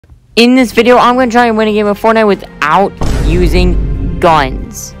In this video, I'm going to try and win a game of Fortnite without using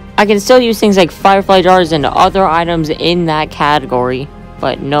guns. I can still use things like firefly jars and other items in that category,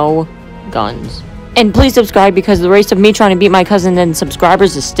 but no guns. And please subscribe because the race of me trying to beat my cousin and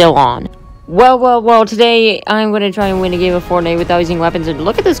subscribers is still on. Well, today I'm going to try and win a game of Fortnite without using weapons. And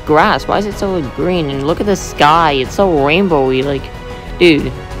look at this grass. Why is it so green? And look at the sky. It's so rainbowy. Like,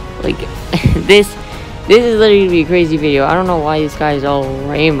 dude, like, this is literally going to be a crazy video. I don't know why this guy is all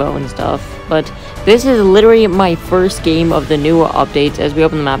rainbow and stuff. But this is literally my first game of the new updates. As we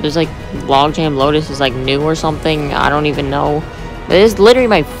open the map, there's like Logjam Lotus is like new or something. I don't even know. But this is literally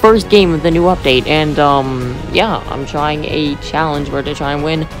my first game of the new update. And, yeah, I'm trying a challenge where to try and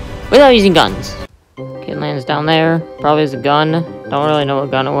win without using guns. Kid lands down there. Probably has a gun. Don't really know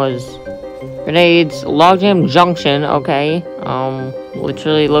what gun it was. Grenades. Logjam Junction. Okay.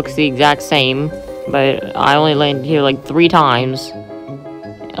 Literally looks the exact same. But I only landed here like 3 times.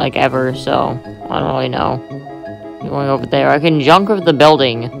 Like ever. So, I don't really know. Going over there. I can junk over the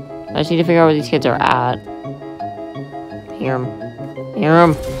building. I just need to figure out where these kids are at. Hear him. Hear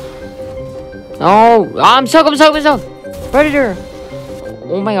him. Oh, I'm stuck. Predator.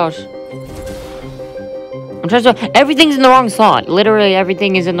 Oh my gosh. I'm trying to... Everything's in the wrong slot. Literally,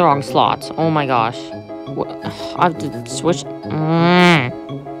 everything is in the wrong slot. Oh my gosh. I have to switch...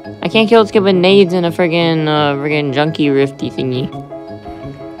 I can't kill this kid with nades and a friggin' junkie rifty thingy.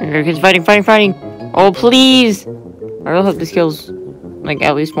 Kids fighting. Oh, please. I really hope this kills, like,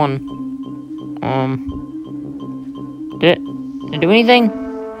 at least one. Did it do anything?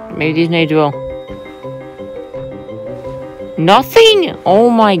 Maybe these nades will. Nothing?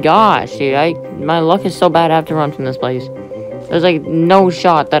 Oh my gosh, dude. My luck is so bad I have to run from this place. There's like no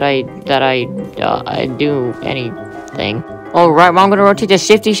shot that I do anything. Alright, well, I'm gonna rotate the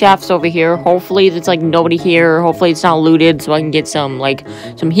shifty shafts over here. Hopefully there's like nobody here. Hopefully it's not looted so I can get some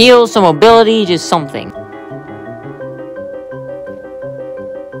heals, some mobility, just something.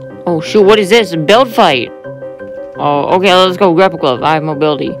 Oh shoot, what is this? A build fight. Oh, okay, let's go. Grapple glove. I have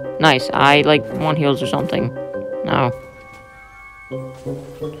mobility. Nice. I like want heals or something. No.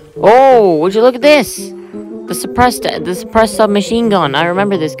 Oh, would you look at this? The suppressed submachine gun. I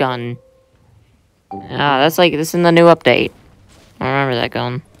remember this gun. That's like this in the new update. I remember that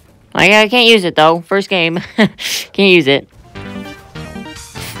gun. I can't use it though. First game. Can't use it.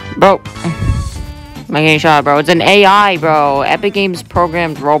 Bro. Am I getting shot, bro? It's an AI, bro. Epic Games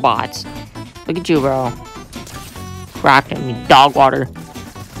programmed robots. Look at you, bro. Rocked him, you dog water.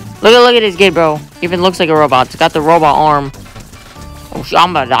 Look at this kid, bro. He even looks like a robot. It's got the robot arm. Oh,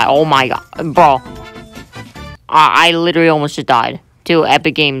 I'm about to die. Oh my god. Bro. I literally almost just died. To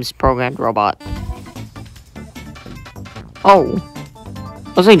Epic Games programmed robot. Oh.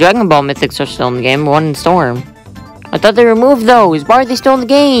 Looks like Dragon Ball Mythics are still in the game. One in Storm. I thought they removed those. Why are they still in the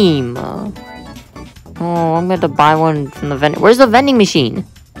game? Oh, I'm going to buy one from the vending. Where's the vending machine?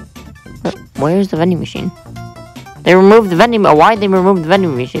 Where's the vending machine? They removed the vending... Why'd they remove the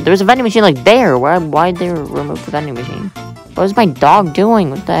vending machine? There was a vending machine, like, there. Why'd they remove the vending machine? What is my dog doing?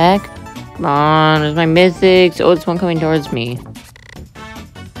 What the heck? Come on, there's my mythics. Oh, there's one coming towards me.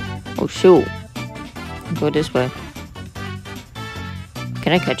 Oh, shoot. Go this way.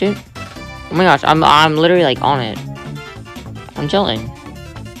 Can I catch it? Oh my gosh, I'm literally, like, on it. I'm chilling.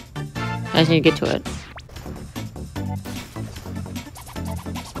 I just need to get to it.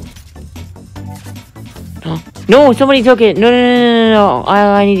 No, somebody took it. No.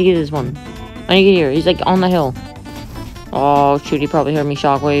 I need to get this one. I need to get here. He's like on the hill. Oh, shoot. He probably heard me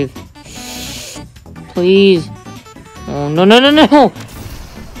shockwave. Please. Oh, no.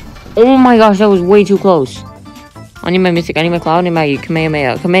 Oh my gosh, that was way too close. I need my mystic. I need my cloud. I need my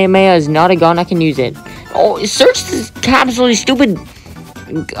Kamehameha. Kamehameha is not a gun. I can use it. Oh, search this capsule, you stupid.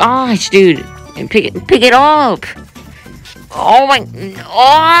 Gosh, dude. Pick it up. Oh my.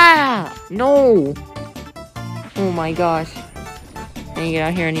 No. Oh my gosh. I need to get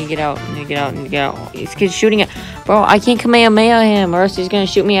out here. I need to get out. This kid's shooting at... Bro, I can't Kamehameha him or else he's gonna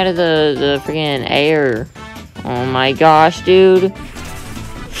shoot me out of the freaking air. Oh my gosh, dude.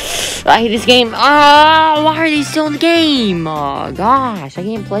 I hate this game. Why are they still in the game? Oh gosh, I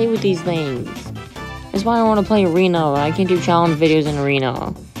can't play with these things. That's why I want to play Arena. I can't do challenge videos in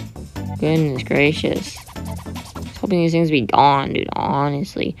Arena. Goodness gracious. Hoping these things be gone, dude,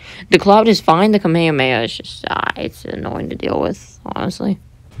 honestly. The cloud is fine, the Kamehameha is just, it's annoying to deal with, honestly.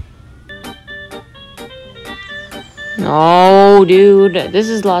 No, dude, this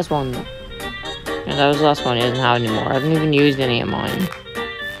is the last one. Yeah, that was the last one, he doesn't have anymore. I haven't even used any of mine.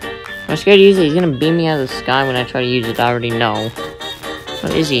 I'm scared to use it, he's gonna beam me out of the sky when I try to use it, I already know.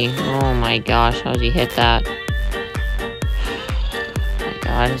 What is he? Oh my gosh, how does he hit that?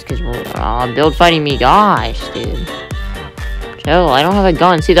 Oh my this kid's build fighting me. Gosh, dude. Chill, I don't have a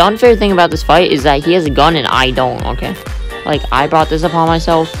gun. See, the unfair thing about this fight is that he has a gun and I don't, okay? Like, I brought this upon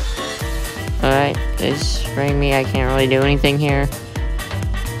myself. Alright, this bring me. I can't really do anything here.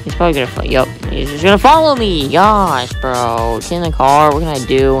 He's probably gonna fight. Yup, he's just gonna follow me. Gosh, bro. Get in the car. What can I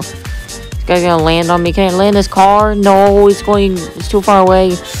do? This guy's gonna land on me. Can I land this car? No, it's too far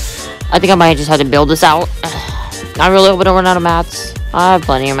away. I think I might just have to build this out. I really hope I don't run out of mats. I have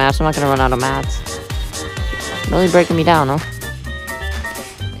plenty of mats. I'm not gonna run out of mats. Really breaking me down, huh?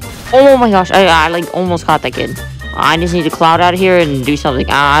 Oh my gosh, I like almost caught that kid. I just need to cloud out of here and do something.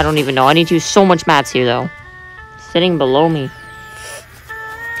 I don't even know. I need to use so much mats here, though. Sitting below me.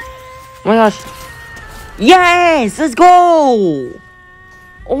 Oh my gosh. Yes! Let's go!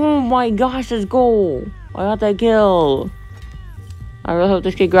 Oh my gosh, let's go. I got that kill. I really hope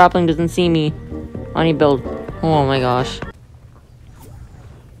this kid grappling doesn't see me. I need build. Oh my gosh.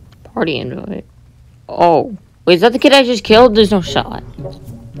 Party invite. Oh. Wait, is that the kid I just killed? There's no shot.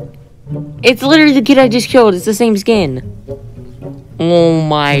 It's literally the kid I just killed. It's the same skin. Oh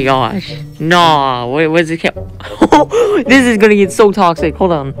my gosh. Nah. Wait, what's the kid? This is gonna get so toxic.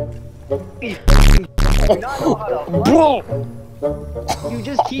 Hold on. Bro! You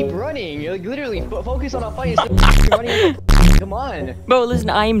just keep running. You're like, literally, focus on a fight instead of running. Come on. Bro,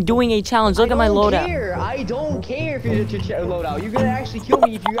 listen, I am doing a challenge. Look at my loadout. I don't care if you're your loadout. You're gonna actually kill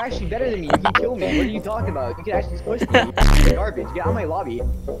me if you're actually better than me. You can kill me. What are you talking about? You can actually squish me. You're garbage. Get out of my lobby.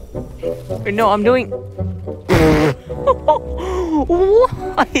 No, I'm doing...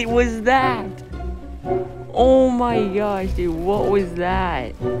 What was that? Oh my gosh, dude. What was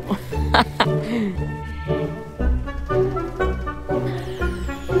that?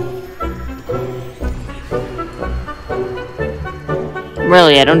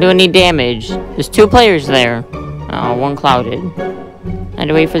 Really, I don't do any damage. There's 2 players there. Oh, 1 clouded. I had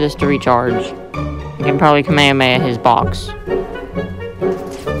to wait for this to recharge. I can probably Kamehameha his box.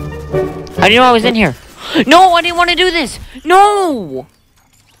 How do you know I was in here? No, I didn't want to do this! No!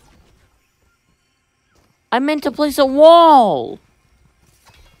 I meant to place a wall!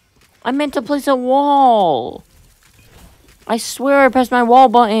 I meant to place a wall! I swear I pressed my wall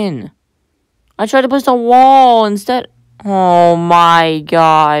button. I tried to place a wall instead. Oh my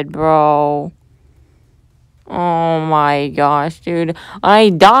god, bro. Oh my gosh, dude. I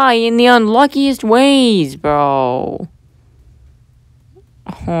die in the unluckiest ways, bro.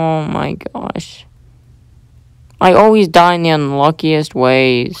 Oh my gosh. I always die in the unluckiest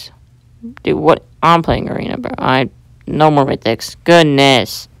ways. Dude, what? I'm playing arena, bro. No more mythics.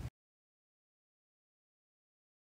 Goodness.